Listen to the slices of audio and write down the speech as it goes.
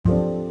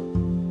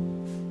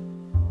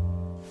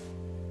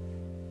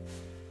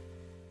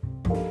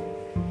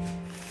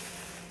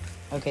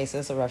Okay, so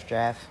it's a rough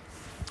draft.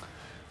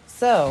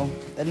 So,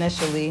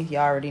 initially,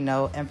 y'all already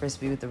know Empress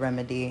B with the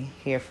Remedy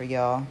here for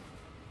y'all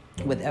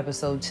with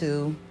episode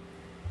 2.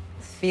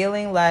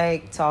 Feeling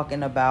like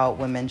talking about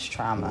women's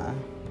trauma.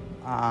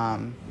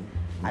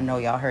 I know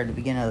y'all heard the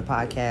beginning of the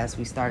podcast.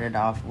 We started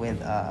off with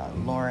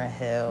Lauryn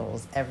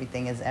Hill's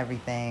Everything is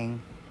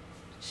Everything.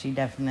 She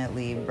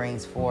definitely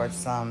brings forth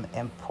some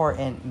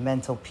important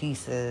mental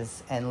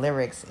pieces and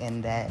lyrics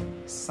in that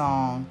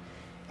song.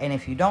 And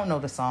if you don't know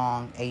the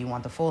song and you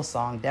want the full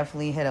song,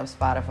 definitely hit up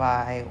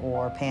Spotify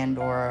or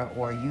Pandora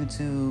or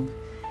YouTube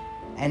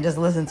and just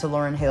listen to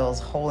Lauryn Hill's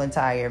whole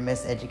entire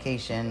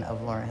Miseducation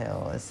of Lauryn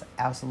Hill. It's an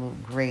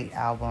absolute great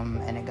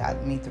album, and it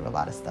got me through a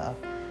lot of stuff.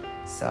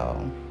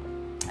 So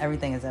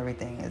Everything is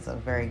Everything is a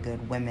very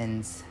good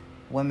women's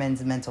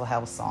mental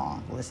health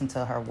song. Listen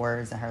to her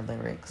words and her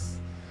lyrics.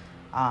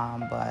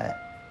 But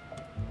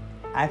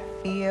I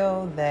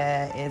feel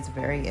that it's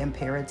very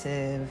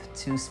imperative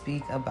to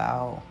speak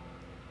about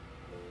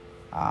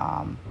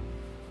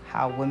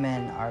how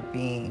women are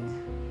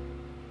being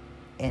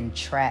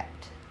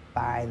entrapped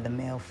by the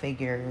male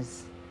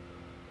figures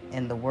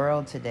in the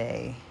world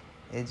today.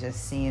 It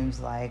just seems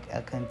like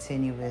a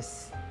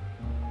continuous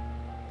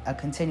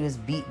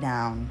beat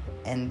down,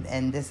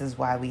 and this is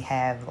why we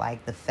have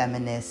like the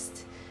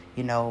feminist,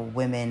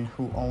 women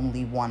who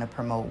only want to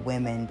promote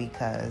women,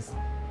 because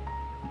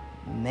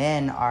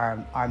men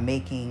are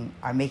making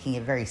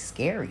it very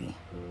scary.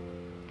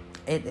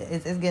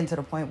 It's getting to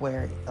the point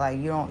where like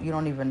you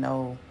don't even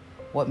know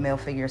what male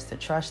figures to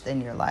trust in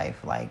your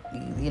life. Like,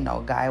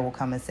 a guy will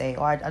come and say,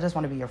 oh, I just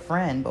want to be your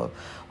friend, but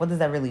what does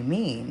that really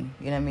mean?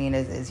 You know what I mean?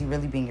 Is he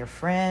really being your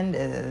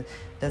friend?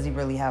 Does he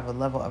really have a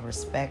level of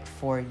respect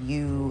for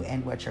you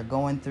and what you're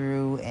going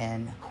through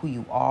and who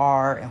you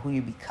are and who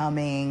you're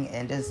becoming,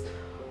 and just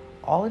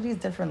all of these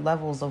different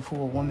levels of who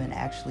a woman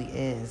actually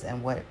is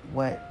and what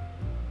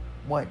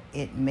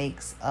it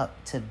makes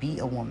up to be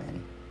a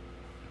woman.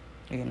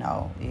 You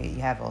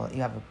have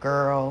a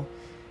girl,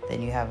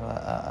 then you have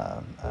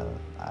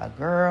a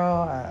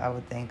girl, I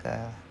would think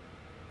a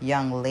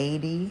young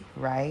lady,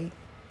 right?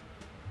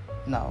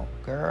 No,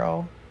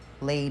 girl,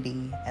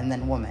 lady, and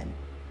then woman.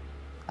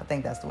 I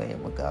think that's the way it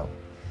would go.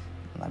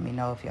 Let me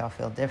know if y'all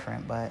feel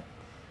different, but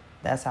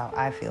that's how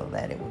I feel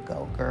that it would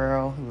go.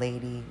 Girl,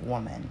 lady,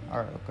 woman,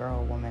 or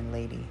girl, woman,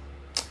 lady.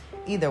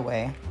 Either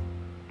way,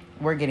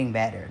 we're getting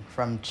battered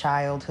from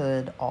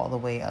childhood all the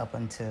way up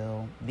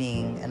until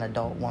being an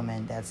adult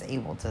woman that's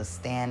able to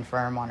stand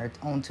firm on her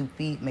own 2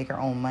 feet, make her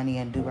own money,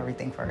 and do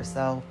everything for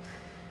herself.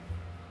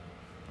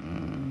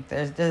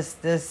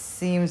 This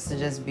seems to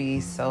just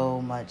be so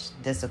much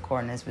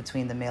discordance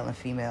between the male and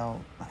female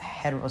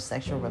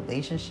heterosexual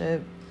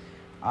relationship,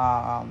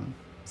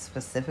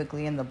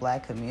 specifically in the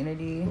Black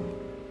community.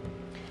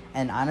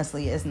 And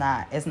honestly, it's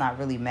not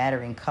really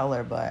mattering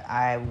color, but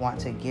I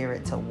want to gear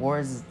it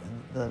towards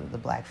the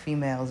Black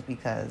females,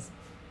 because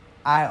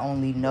I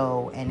only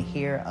know and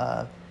hear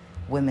of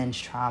women's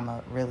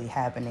trauma really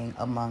happening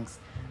amongst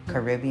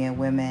Caribbean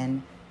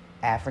women,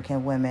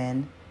 African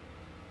women,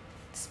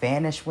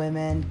 Spanish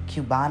women,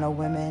 Cubano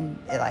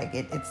women.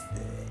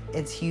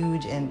 It's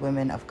huge in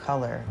women of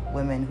color,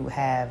 women who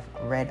have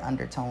red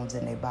undertones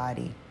in their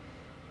body.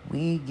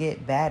 We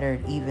get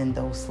battered even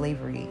though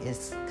slavery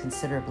is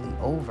considerably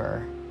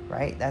over,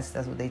 right? That's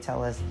what they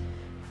tell us.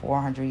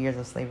 400 years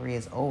of slavery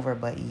is over,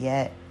 but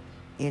yet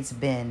it's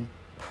been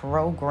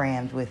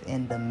programmed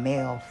within the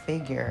male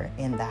figure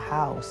in the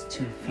house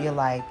to feel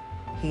like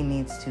he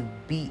needs to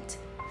beat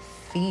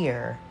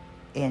fear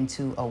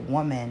into a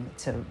woman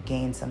to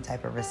gain some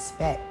type of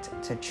respect,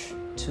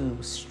 to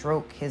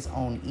stroke his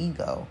own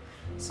ego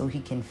so he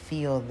can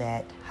feel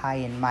that high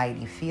and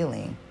mighty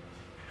feeling.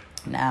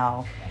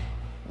 Now,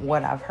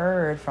 what I've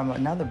heard from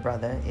another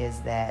brother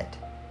is that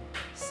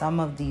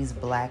some of these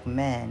Black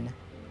men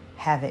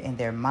have it in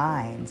their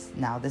minds.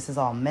 Now, this is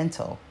all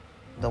mental.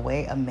 The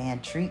way a man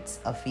treats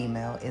a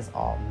female is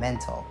all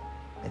mental.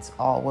 It's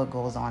all what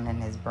goes on in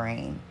his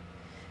brain.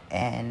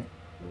 And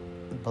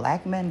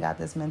Black men got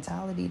this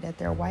mentality that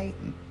they're white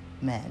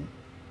men,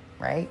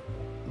 right?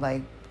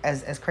 Like,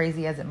 as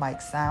crazy as it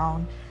might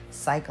sound,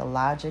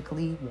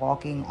 psychologically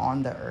walking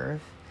on the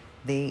earth,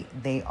 they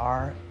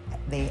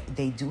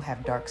do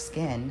have dark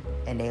skin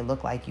and they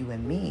look like you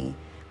and me,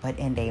 but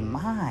in their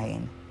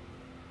mind,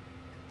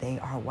 they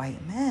are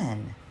white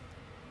men.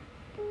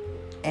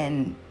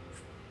 And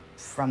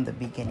from the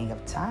beginning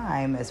of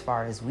time, as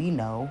far as we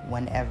know,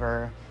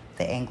 whenever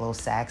the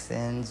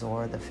Anglo-Saxons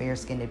or the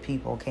fair-skinned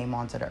people came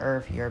onto the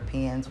earth,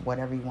 Europeans,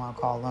 whatever you want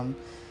to call them,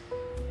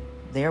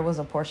 there was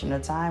a portion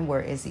of time where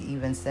it's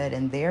even said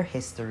in their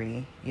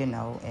history, in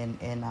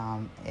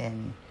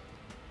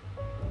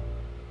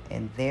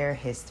their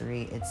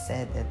history, it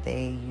said that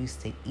they used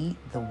to eat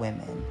the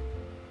women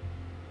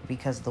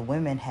because the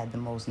women had the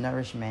most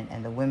nourishment,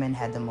 and the women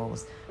had the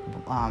most,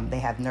 they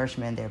have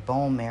nourishment in their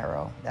bone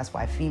marrow. That's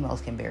why females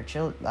can bear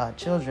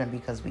children,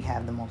 because we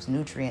have the most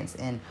nutrients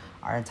in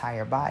our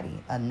entire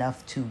body,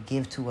 enough to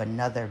give to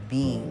another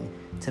being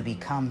to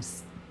become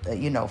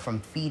from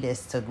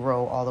fetus to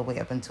grow all the way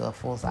up into a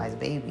full-size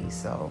baby.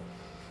 So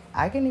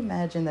I can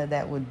imagine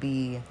that would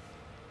be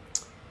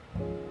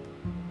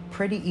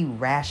pretty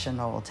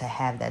irrational to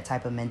have that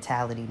type of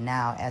mentality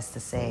now, as to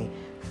say,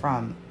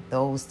 from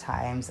those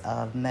times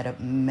of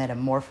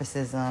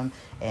metamorphism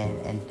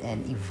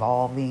and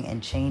evolving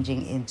and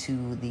changing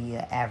into the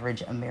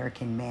average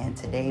American man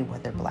today,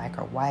 whether black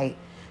or white.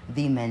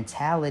 The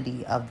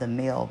mentality of the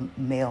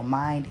male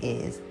mind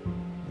is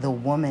the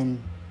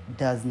woman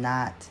does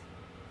not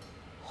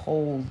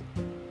hold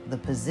the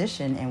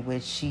position in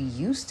which she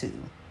used to.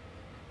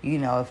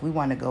 If we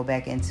want to go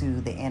back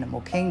into the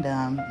animal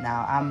kingdom,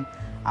 now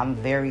I'm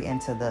very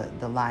into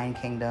the lion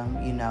kingdom,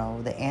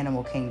 the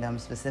animal kingdom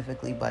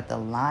specifically, but the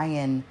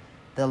lion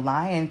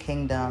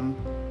kingdom,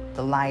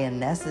 the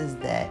lionesses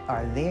that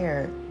are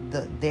there,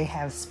 they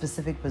have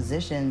specific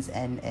positions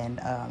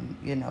and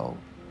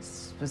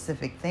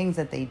specific things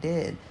that they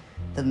did.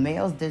 The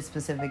males did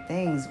specific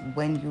things.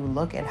 When you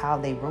look at how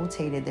they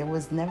rotated, there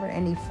was never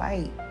any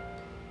fight.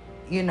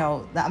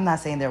 I'm not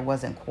saying there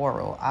wasn't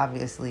quarrel.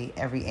 Obviously,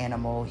 every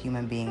animal,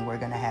 human being, we're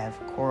going to have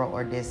quarrel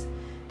or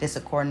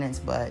discordance,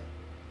 but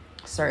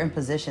certain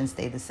positions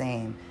stay the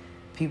same.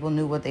 People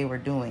knew what they were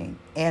doing.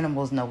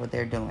 Animals know what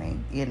they're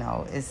doing.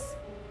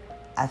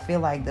 I feel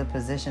like the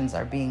positions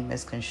are being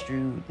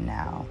misconstrued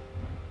now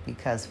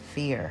because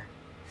fear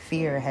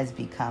has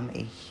become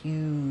a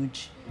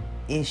huge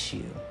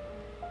issue.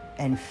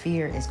 And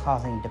fear is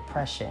causing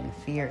depression.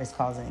 Fear is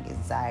causing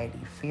anxiety.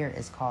 Fear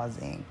is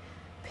causing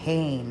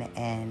pain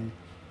and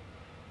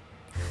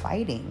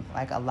fighting,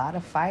 like a lot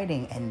of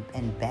fighting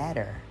and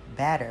batter.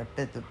 But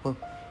the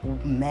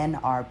men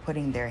are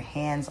putting their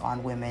hands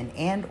on women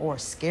and or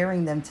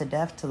scaring them to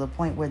death to the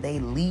point where they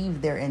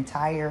leave their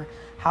entire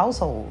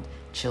household,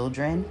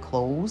 children,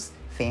 clothes,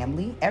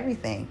 family,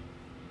 everything.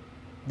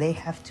 They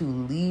have to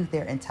leave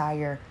their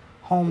entire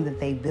home that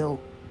they built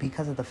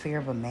because of the fear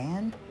of a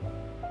man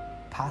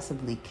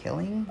possibly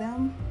killing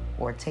them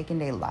or taking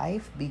their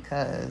life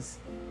because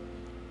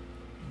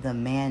the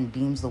man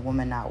deems the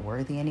woman not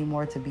worthy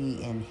anymore to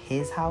be in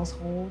his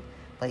household.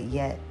 But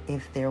yet,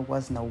 if there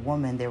was no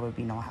woman, there would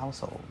be no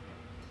household.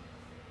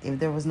 If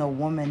there was no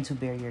woman to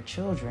bear your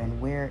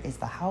children, where is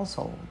the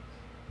household?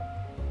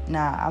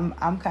 Now,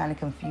 I'm kind of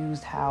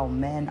confused how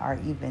men are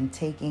even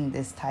taking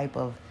this type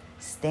of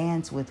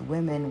stance with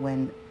women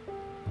when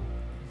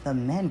the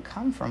men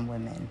come from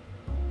women.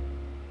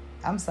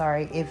 I'm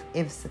sorry, if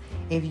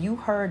you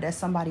heard that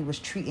somebody was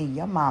treating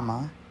your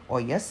mama or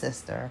your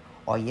sister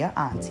or your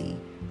auntie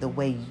the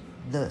way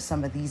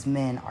some of these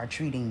men are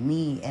treating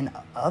me and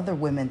other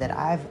women that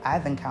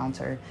I've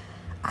encountered,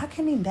 I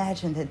can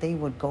imagine that they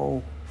would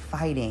go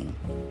fighting.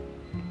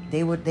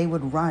 They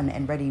would run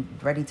and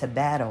ready to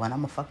battle, and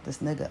I'm gonna fuck this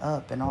nigga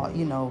up and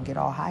all, get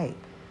all hype.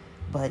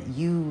 But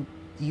you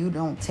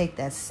don't take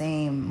that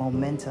same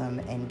momentum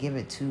and give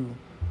it to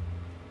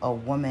a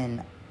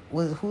woman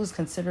who's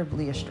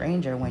considerably a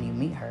stranger when you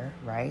meet her,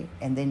 right?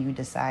 And then you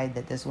decide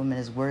that this woman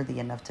is worthy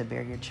enough to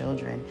bear your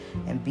children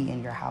and be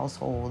in your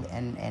household,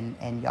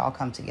 and y'all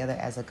come together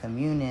as a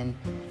communion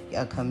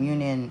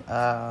union.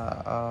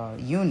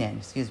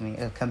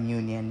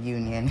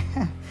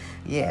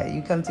 Yeah,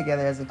 you come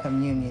together as a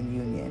communion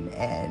union,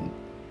 and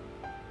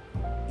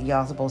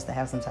y'all supposed to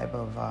have some type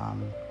of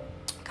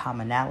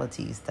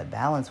commonalities to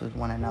balance with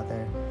one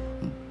another.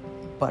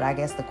 But I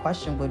guess the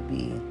question would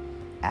be,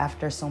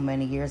 after so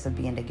many years of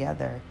being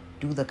together,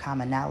 do the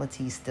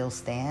commonalities still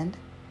stand?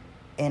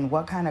 And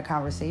what kind of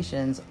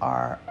conversations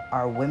are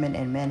women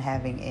and men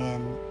having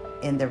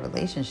in their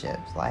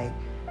relationships? Like,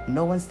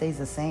 no one stays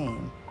the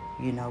same.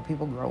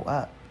 People grow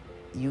up.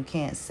 You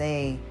can't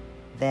say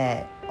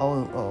that,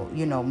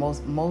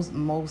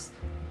 most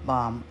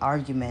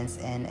arguments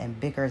and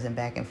bickers and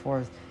back and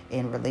forth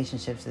in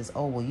relationships is,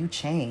 you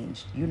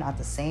changed. You're not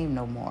the same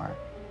no more.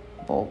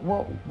 But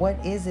what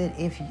is it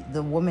if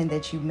the woman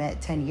that you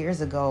met 10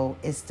 years ago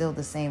is still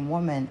the same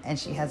woman and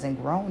she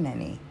hasn't grown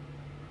any?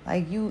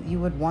 Like, you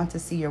would want to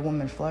see your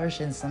woman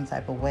flourish in some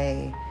type of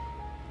way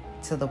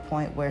to the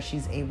point where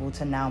she's able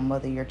to now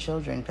mother your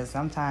children. Because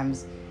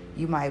sometimes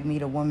you might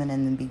meet a woman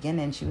in the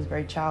beginning, she was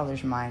very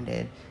childish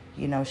minded.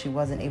 She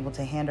wasn't able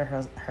to handle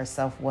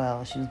herself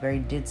well. She was very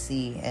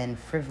ditzy and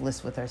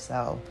frivolous with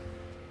herself.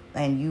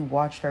 And you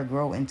watched her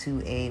grow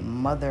into a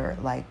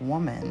mother-like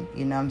woman,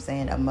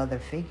 a mother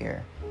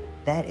figure.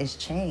 That is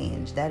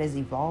change. That is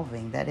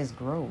evolving. That is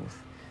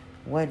growth.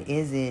 What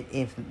is it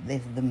if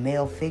the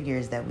male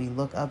figures that we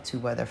look up to,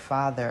 whether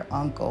father,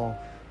 uncle,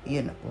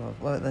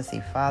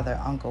 father,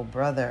 uncle,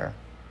 brother,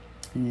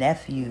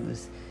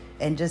 nephews,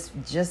 and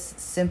just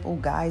simple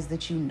guys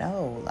that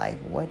like,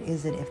 what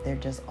is it if they're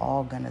just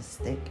all gonna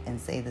stick and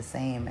say the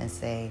same and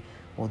say,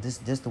 well, this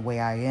the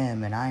way I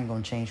am and I ain't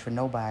gonna change for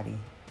nobody?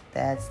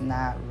 That's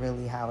not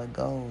really how it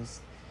goes.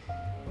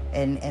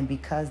 And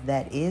because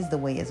that is the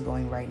way it's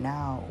going right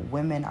now,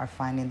 women are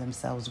finding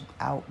themselves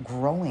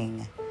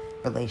outgrowing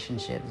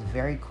relationships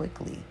very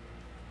quickly.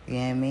 You know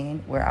what I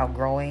mean? We're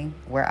outgrowing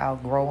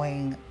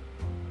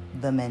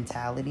the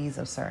mentalities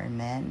of certain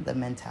men, the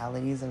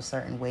mentalities of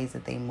certain ways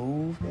that they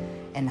move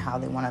and how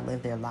they want to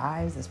live their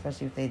lives,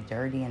 especially if they're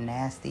dirty and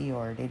nasty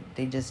or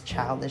they just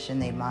childish in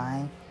their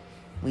mind.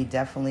 We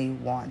definitely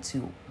want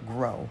to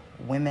grow.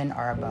 Women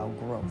are about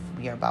growth.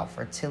 We are about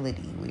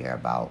fertility. We are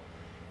about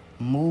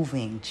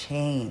moving,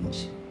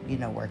 change.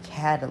 We're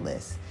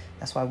catalysts.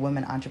 That's why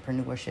women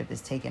entrepreneurship is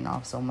taking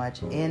off so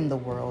much in the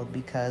world,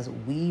 because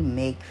we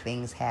make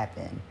things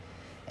happen.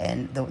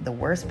 And the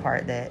worst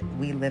part, that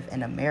we live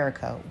in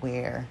America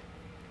where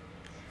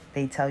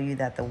they tell you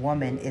that the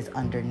woman is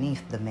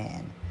underneath the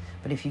man.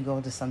 But if you go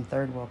to some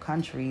third world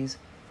countries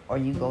or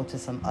you go to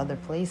some other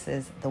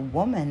places, the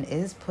woman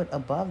is put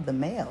above the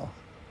male.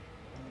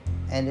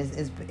 And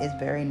it's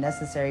very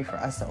necessary for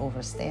us to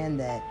understand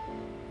that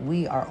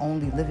we are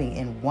only living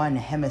in one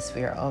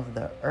hemisphere of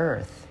the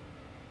earth.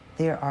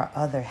 There are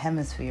other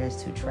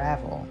hemispheres to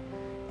travel.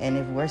 And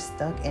if we're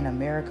stuck in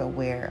America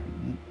where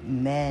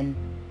men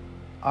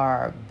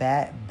are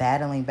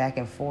battling back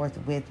and forth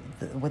with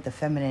the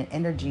feminine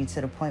energy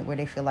to the point where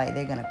they feel like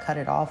they're going to cut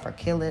it off or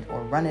kill it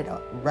or run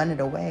it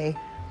away,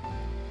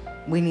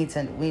 we need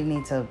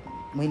to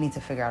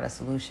figure out a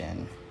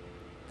solution.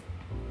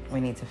 We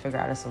need to figure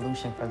out a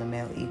solution for the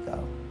male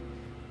ego,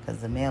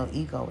 because the male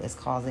ego is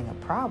causing a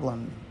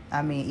problem.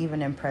 I mean,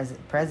 even in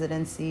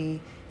presidency,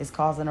 it's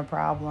causing a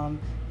problem.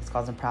 It's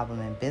causing a problem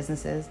in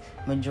businesses.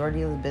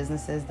 Majority of the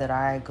businesses that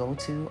I go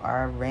to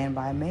are ran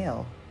by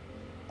male.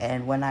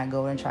 And when I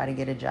go and try to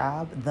get a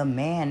job, the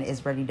man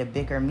is ready to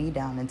bicker me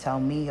down and tell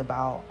me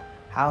about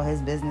how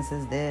his business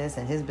is this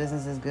and his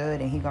business is good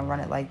and he gonna run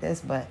it like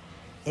this. But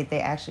if they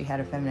actually had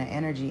a feminine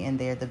energy in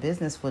there, the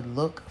business would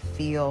look,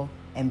 feel,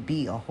 and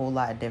be a whole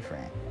lot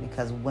different,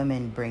 because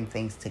women bring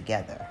things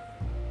together.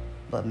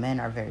 But men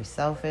are very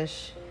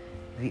selfish,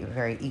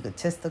 very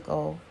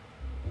egotistical.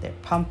 They're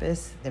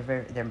pompous.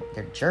 They're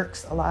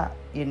jerks a lot.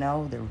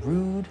 They're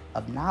rude,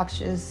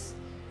 obnoxious.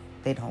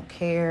 They don't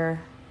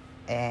care.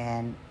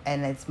 And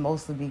it's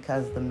mostly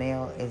because the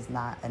male is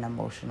not an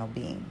emotional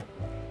being.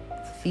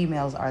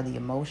 Females are the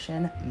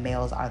emotion,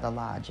 males are the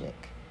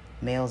logic.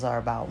 Males are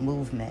about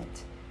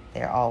movement.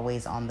 They're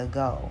always on the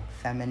go.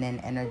 Feminine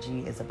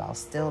energy is about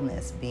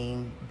stillness,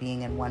 being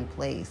in one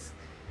place.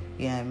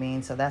 You know what I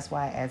mean? So that's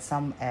why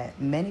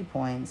at many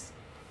points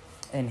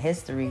in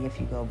history, if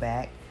you go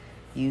back,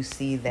 you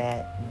see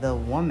that the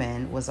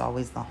woman was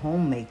always the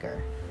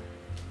homemaker.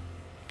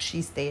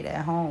 She stayed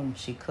at home.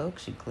 She cooked,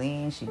 she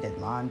cleaned, she did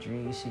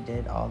laundry, she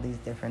did all these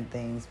different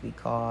things,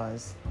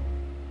 because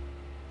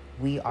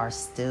we are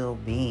still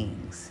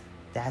beings.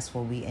 That's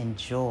what we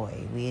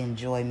enjoy. We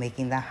enjoy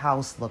making the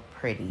house look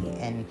pretty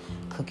and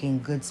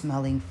cooking good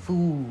smelling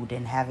food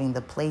and having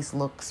the place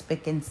look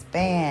spick and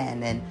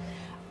span. And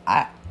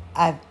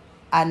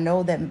I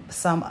know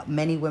that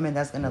many women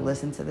that's going to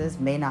listen to this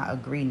may not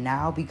agree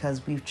now,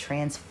 because we've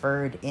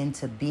transferred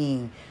into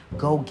being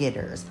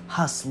go-getters,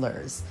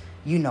 hustlers,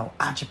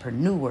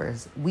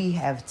 entrepreneurs. We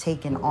have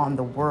taken on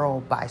the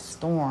world by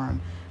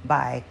storm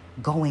by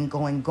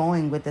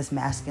going with this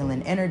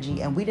masculine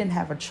energy. And we didn't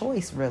have a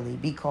choice, really,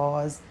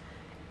 because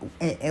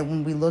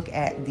when we look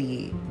at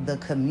the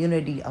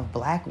community of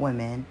Black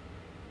women,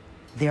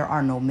 there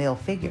are no male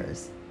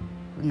figures.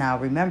 Now,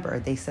 remember,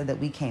 they said that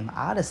we came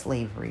out of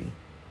slavery,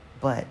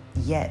 but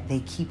yet they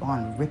keep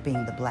on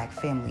ripping the Black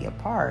family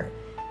apart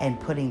and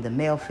putting the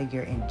male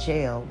figure in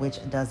jail,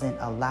 which doesn't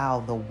allow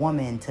the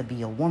woman to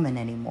be a woman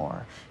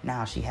anymore.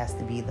 Now she has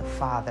to be the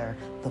father,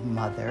 the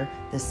mother,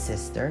 the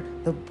sister,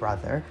 the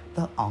brother,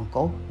 the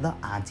uncle, the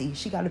auntie.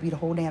 She got to be the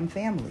whole damn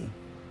family.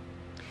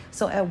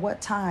 So at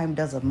what time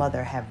does a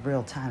mother have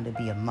real time to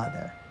be a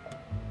mother?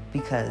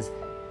 Because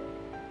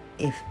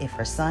if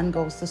her son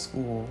goes to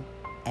school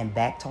and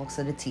back talks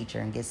to the teacher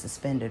and gets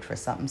suspended for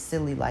something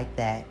silly like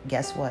that,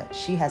 guess what?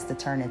 She has to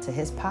turn into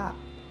his pop.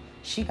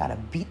 She got to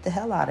beat the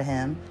hell out of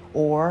him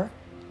or,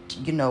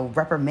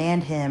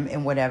 reprimand him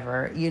and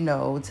whatever,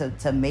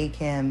 to make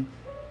him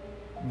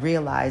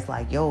realize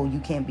like, yo, you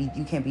can't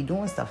be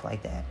doing stuff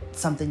like that.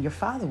 Something your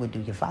father would do.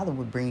 Your father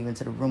would bring you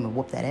into the room and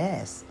whoop that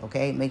ass.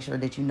 Okay. Make sure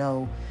that you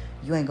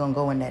ain't going to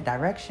go in that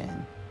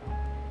direction.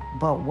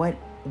 But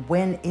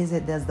when is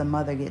it does the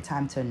mother get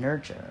time to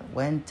nurture?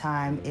 When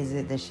time is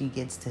it that she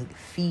gets to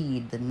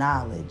feed the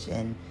knowledge?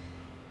 And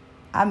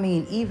I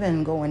mean,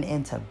 even going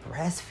into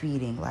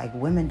breastfeeding, like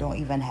women don't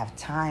even have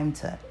time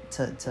to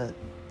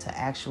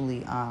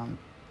actually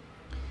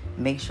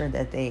make sure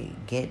that they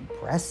get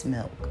breast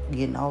milk.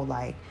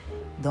 Like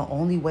the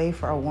only way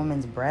for a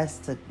woman's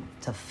breast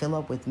to fill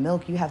up with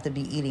milk, you have to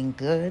be eating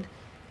good,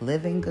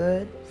 living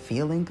good,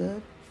 feeling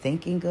good,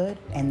 thinking good,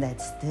 and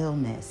that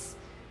stillness,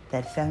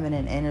 that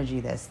feminine energy,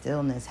 that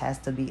stillness has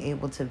to be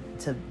able to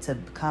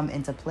come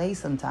into play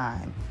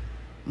sometime.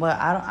 But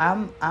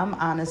I'm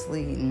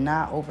honestly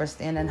not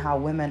understanding how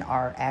women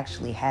are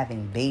actually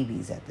having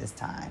babies at this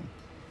time.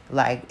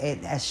 Like,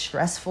 as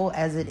stressful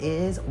as it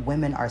is,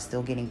 women are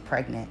still getting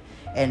pregnant.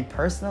 And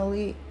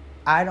personally,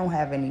 I don't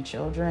have any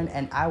children,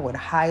 and I would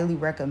highly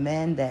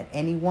recommend that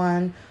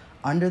anyone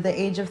under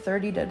the age of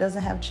 30 that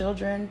doesn't have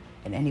children,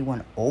 and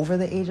anyone over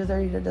the age of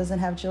 30 that doesn't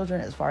have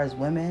children, as far as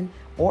women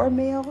or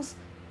males,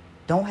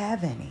 don't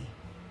have any.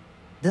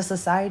 The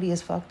society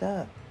is fucked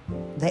up.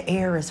 The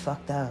air is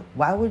fucked up.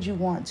 Why would you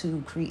want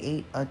to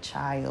create a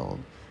child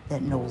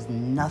that knows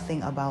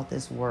nothing about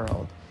this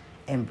world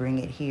and bring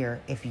it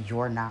here if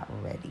you're not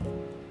ready?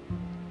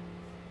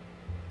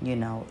 You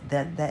know,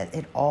 that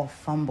it all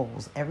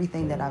fumbles.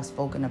 Everything that I've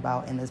spoken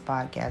about in this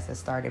podcast has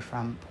started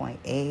from point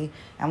A.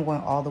 I'm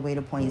going all the way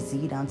to point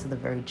Z, down to the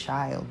very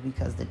child,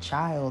 because the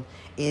child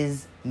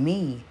is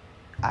me.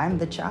 I'm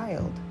the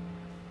child.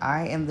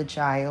 I am the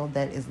child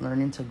that is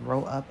learning to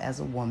grow up as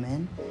a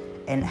woman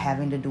and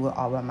having to do it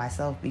all by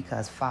myself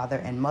because father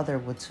and mother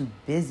were too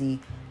busy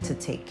to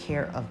take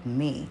care of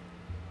me.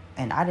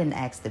 And I didn't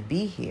ask to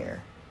be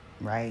here,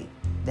 right?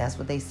 That's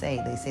what they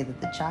say. They say that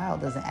the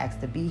child doesn't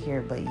ask to be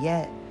here, but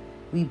yet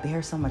we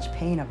bear so much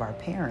pain of our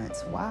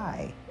parents.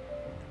 Why?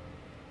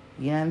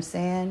 You know what I'm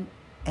saying?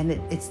 And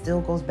it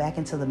still goes back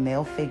into the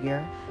male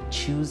figure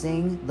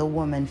choosing the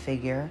woman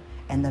figure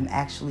and them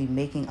actually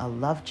making a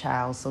love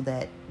child so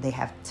that they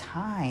have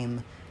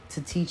time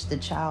to teach the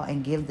child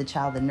and give the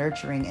child the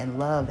nurturing and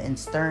love and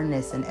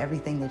sternness and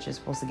everything that you're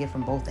supposed to get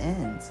from both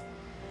ends.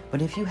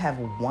 But if you have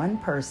one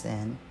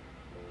person,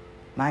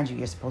 mind you,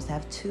 you're supposed to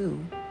have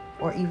two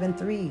or even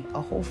three,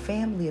 a whole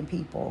family of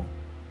people,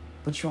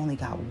 but you only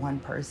got one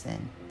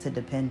person to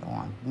depend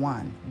on.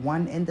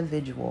 One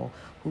individual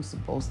who's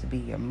supposed to be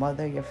your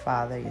mother, your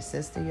father, your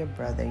sister, your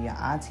brother, your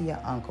auntie, your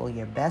uncle,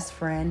 your best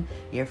friend,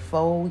 your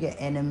foe, your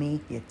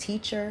enemy, your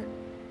teacher,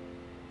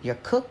 your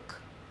cook.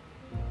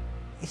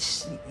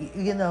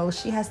 You know,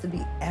 she has to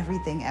be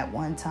everything at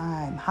one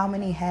time. How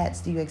many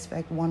hats do you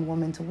expect one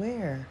woman to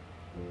wear?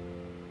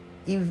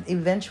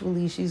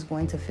 Eventually, she's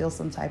going to feel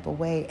some type of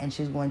way and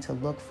she's going to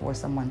look for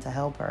someone to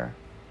help her.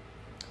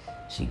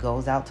 She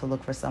goes out to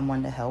look for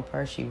someone to help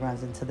her. She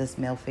runs into this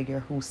male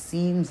figure who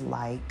seems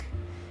like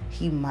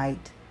he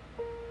might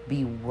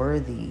be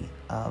worthy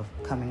of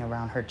coming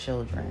around her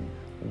children,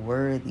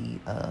 worthy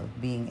of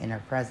being in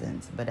her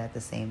presence. But at the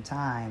same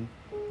time,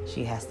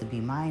 she has to be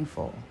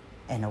mindful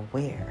and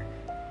aware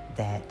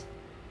that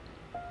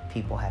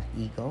people have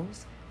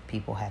egos,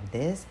 people have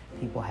this,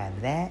 people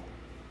have that,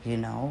 you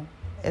know.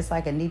 It's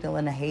like a needle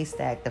in a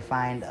haystack to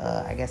find,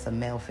 I guess, a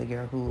male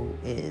figure who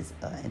is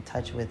in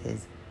touch with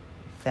his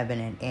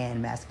feminine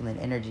and masculine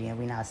energy. And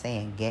we're not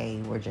saying gay,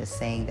 we're just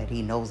saying that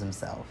he knows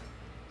himself,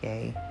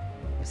 okay?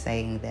 We're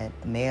saying that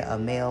a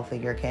male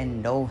figure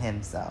can know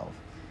himself,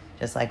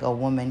 just like a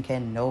woman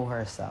can know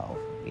herself,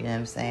 you know what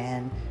I'm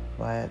saying?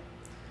 But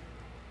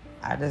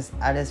I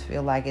just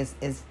feel like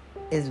it's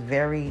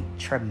very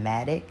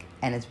traumatic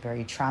and it's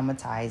very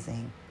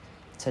traumatizing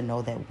to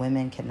know that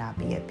women cannot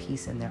be at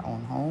peace in their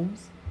own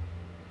homes.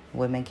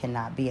 Women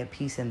cannot be at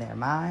peace in their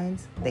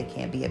minds. They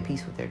can't be at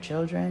peace with their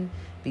children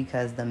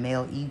because the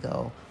male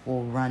ego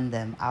will run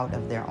them out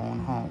of their own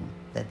home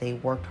that they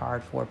worked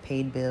hard for,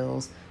 paid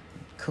bills,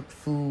 cooked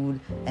food,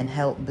 and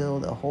helped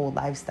build a whole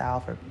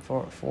lifestyle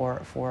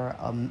for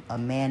a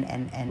man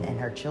and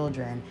her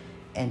children,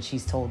 and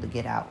she's told to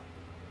get out.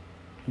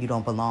 You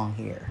don't belong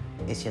here.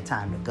 It's your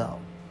time to go.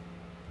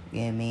 You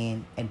know what I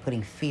mean? And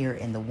putting fear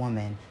in the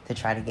woman to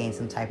try to gain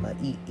some type of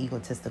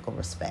egotistical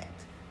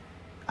respect.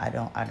 I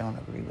don't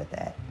agree with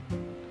that.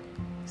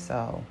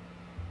 So,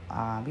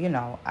 you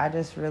know, I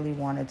just really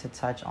wanted to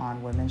touch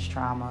on women's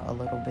trauma a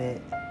little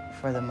bit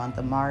for the month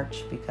of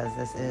March because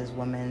this is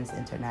Women's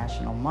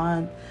International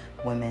Month,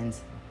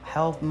 Women's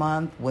Health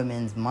Month,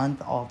 Women's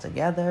Month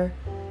altogether.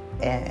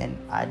 And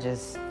I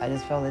just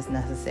felt it's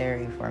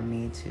necessary for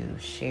me to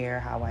share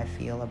how I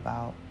feel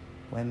about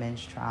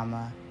women's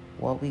trauma,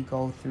 what we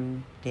go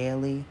through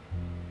daily,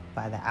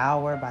 by the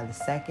hour, by the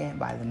second,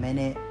 by the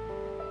minute.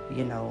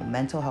 You know,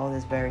 mental health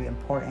is very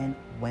important.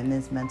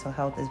 Women's mental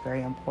health is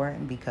very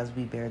important because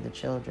we bear the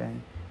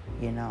children,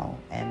 you know,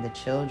 and the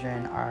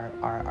children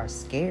are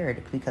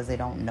scared because they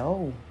don't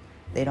know.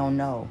 They don't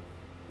know.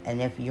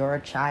 And if you're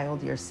a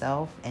child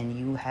yourself and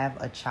you have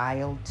a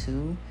child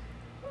too,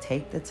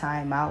 take the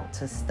time out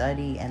to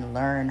study and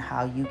learn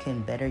how you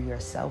can better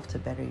yourself to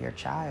better your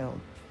child.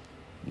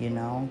 You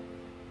know,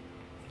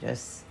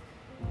 just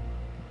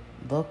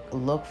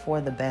look for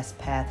the best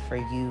path for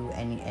you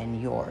and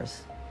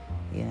yours.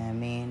 You know what I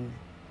mean?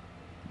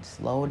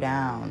 Slow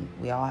down.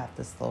 We all have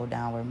to slow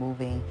down. We're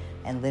moving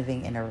and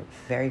living in a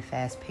very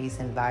fast-paced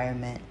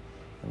environment.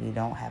 We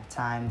don't have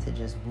time to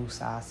just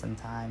woosah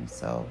sometimes.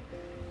 So,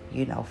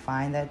 you know,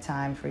 find that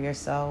time for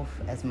yourself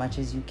as much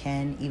as you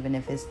can, even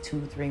if it's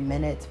 2-3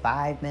 minutes,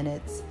 5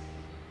 minutes.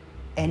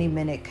 Any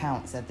minute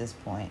counts at this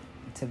point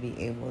to be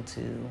able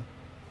to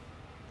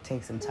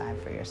take some time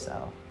for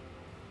yourself.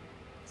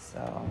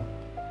 So,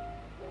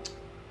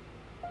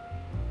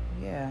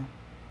 yeah,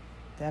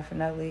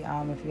 definitely.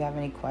 If you have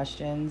any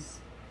questions,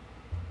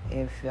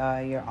 if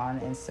you're on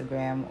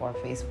Instagram or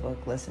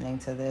Facebook listening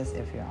to this,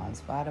 if you're on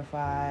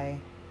Spotify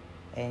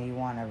and you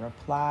want to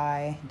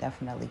reply,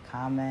 definitely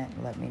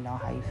comment. Let me know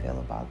how you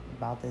feel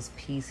about this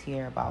piece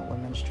here about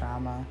women's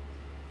trauma.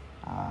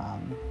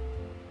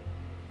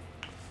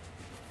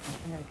 I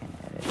think I can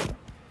edit it.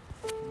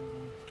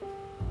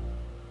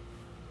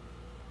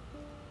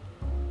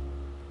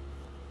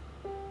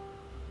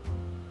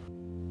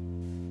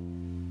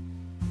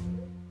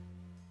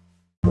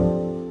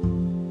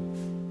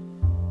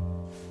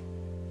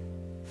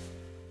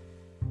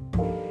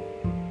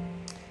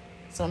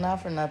 So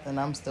not for nothing,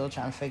 I'm still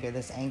trying to figure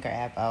this Anchor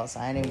app out, so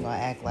I ain't even gonna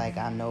act like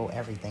I know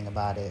everything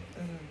about it.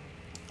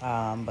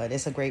 But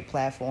it's a great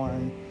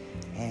platform,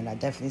 and I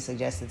definitely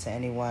suggest it to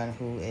anyone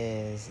who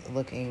is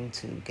looking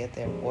to get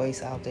their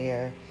voice out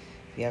there.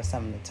 If you have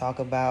something to talk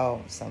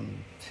about, some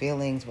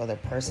feelings, whether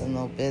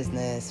personal,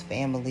 business,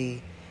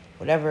 family,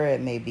 whatever it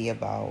may be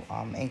about,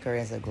 Anchor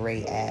is a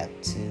great app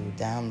to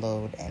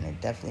download, and it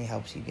definitely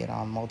helps you get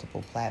on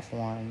multiple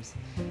platforms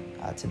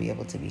to be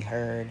able to be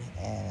heard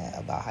and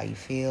about how you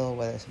feel,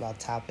 whether it's about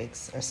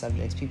topics or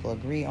subjects people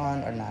agree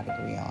on or not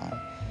agree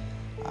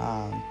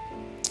on.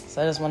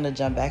 So I just wanted to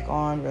jump back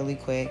on really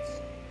quick.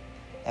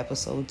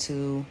 Episode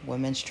 2,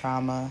 Women's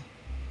Trauma.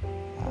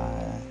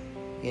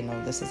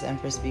 This is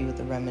Empress B with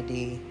The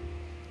Remedy.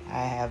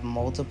 I have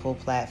multiple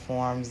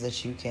platforms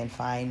that you can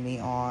find me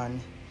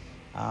on.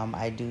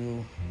 I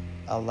do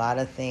a lot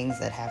of things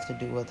that have to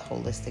do with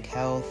holistic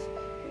health,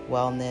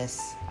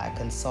 wellness. I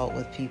consult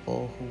with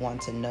people who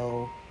want to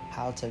know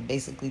how to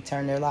basically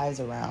turn their lives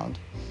around.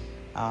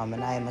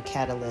 And I am a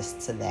catalyst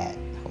to that.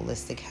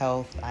 Holistic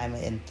health, I'm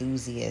an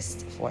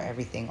enthusiast for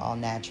everything all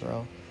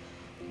natural.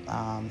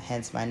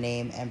 Hence my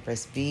name,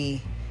 Empress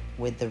B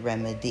with The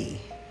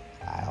Remedy.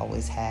 I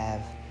always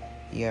have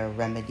your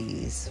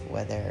remedies,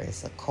 whether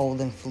it's a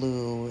cold and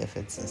flu, if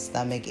it's a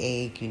stomach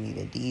ache, you need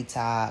a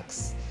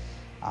detox,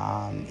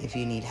 if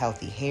you need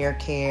healthy hair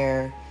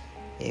care,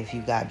 if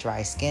you got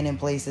dry skin in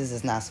places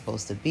it's not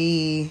supposed to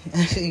be,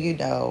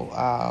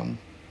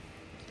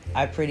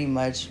 I pretty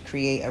much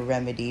create a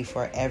remedy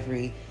for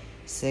every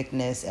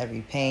sickness,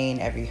 every pain,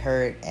 every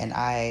hurt, and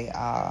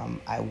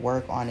I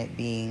work on it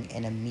being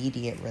an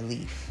immediate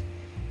relief,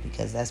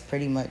 because that's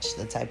pretty much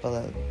the type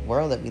of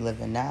world that we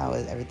live in now.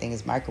 Everything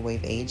is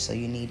microwave age, so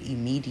you need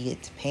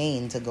immediate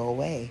pain to go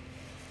away.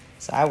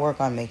 So I work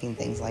on making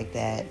things like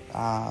that.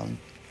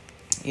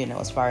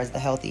 As far as the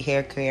healthy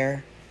hair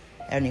care,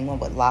 anyone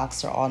with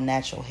locks or all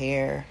natural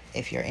hair,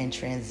 if you're in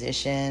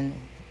transition,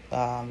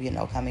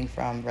 coming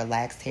from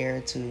relaxed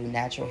hair to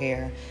natural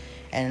hair.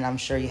 And I'm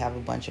sure you have a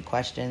bunch of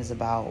questions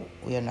about,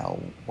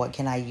 what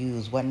can I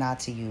use, what not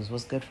to use,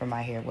 what's good for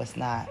my hair, what's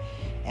not.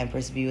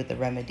 Empress B with The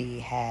Remedy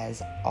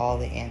has all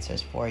the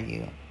answers for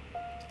you.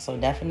 So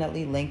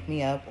definitely link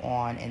me up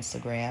on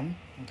Instagram,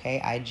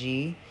 okay,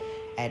 IG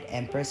at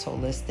Empress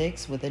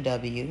Holistics with a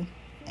W,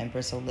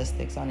 Empress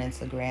Holistics on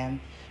Instagram.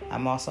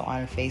 I'm also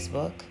on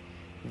Facebook,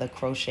 The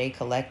Crochet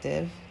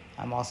Collective.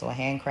 I'm also a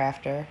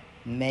handcrafter.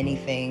 Many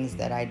things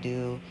that I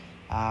do.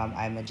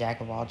 I'm a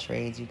jack of all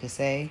trades, you could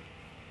say.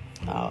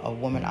 A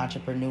woman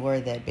entrepreneur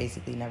that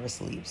basically never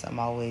sleeps. I'm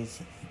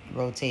always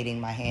rotating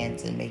my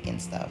hands and making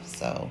stuff.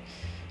 So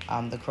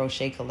the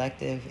Crochet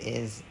Collective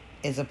is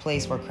a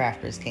place where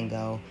crafters can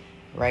go.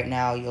 Right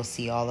now you'll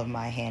see all of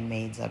my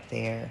handmaids up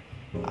there.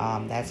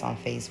 That's on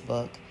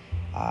Facebook.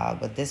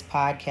 But this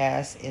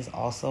podcast is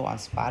also on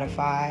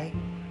Spotify.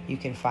 You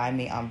can find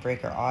me on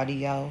Breaker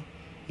Audio.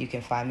 You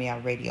can find me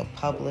on Radio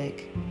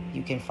Public.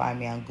 You can find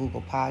me on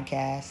Google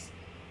Podcasts.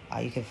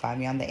 You can find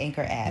me on the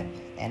Anchor app.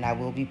 And I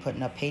will be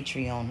putting up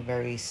Patreon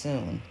very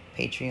soon.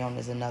 Patreon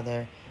is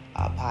another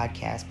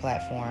podcast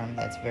platform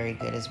that's very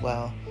good as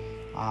well.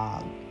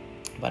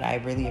 But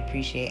I really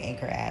appreciate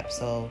Anchor app.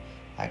 So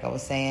like I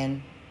was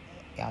saying,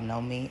 y'all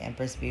know me,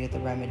 Empress B with The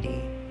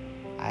Remedy.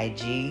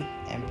 IG,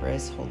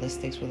 Empress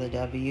Holistics with a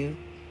W.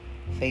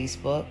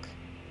 Facebook,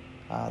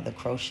 The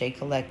Crochet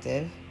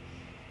Collective.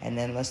 And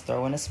then let's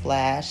throw in a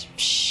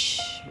splash,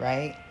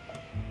 right?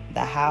 The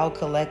How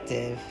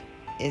Collective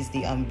is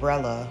the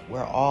umbrella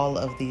where all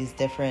of these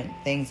different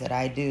things that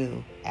I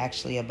do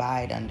actually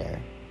abide under.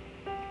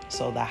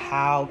 So the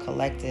How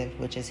Collective,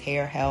 which is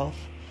hair health,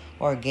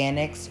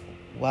 organics,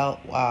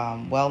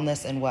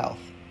 wellness, and wealth.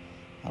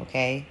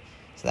 Okay?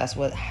 So that's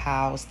what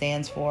How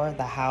stands for.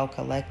 The How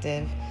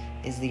Collective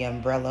is the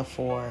umbrella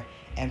for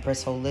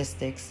Empress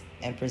Holistics,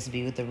 Empress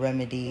B with The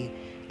Remedy,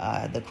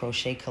 the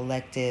Crochet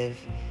Collective.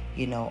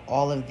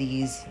 All of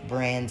these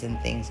brands and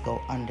things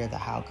go under the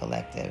How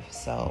Collective.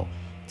 So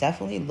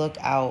definitely look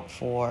out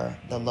for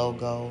the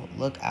logo.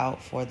 Look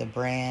out for the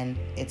brand.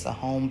 It's a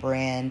home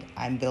brand.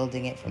 I'm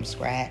building it from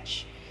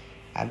scratch.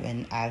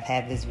 I've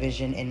had this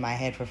vision in my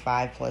head for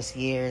 5+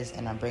 years,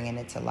 and I'm bringing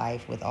it to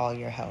life with all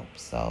your help.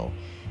 So,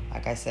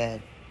 like I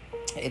said,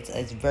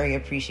 it's very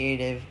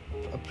appreciative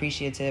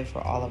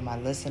for all of my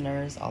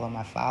listeners, all of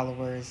my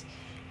followers,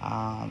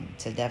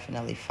 to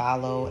definitely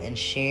follow and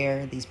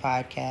share these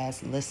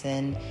podcasts,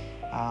 listen,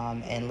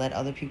 and let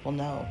other people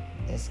know.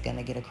 It's going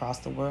to get across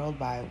the world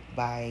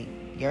by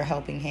your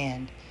helping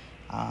hand.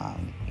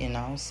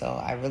 So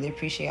I really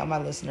appreciate all my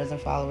listeners and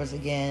followers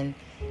again.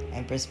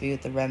 Empress B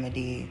with The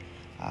Remedy.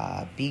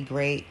 Be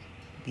great,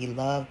 be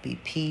love, be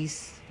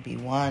peace, be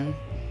one,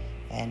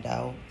 and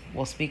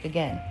we'll speak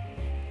again.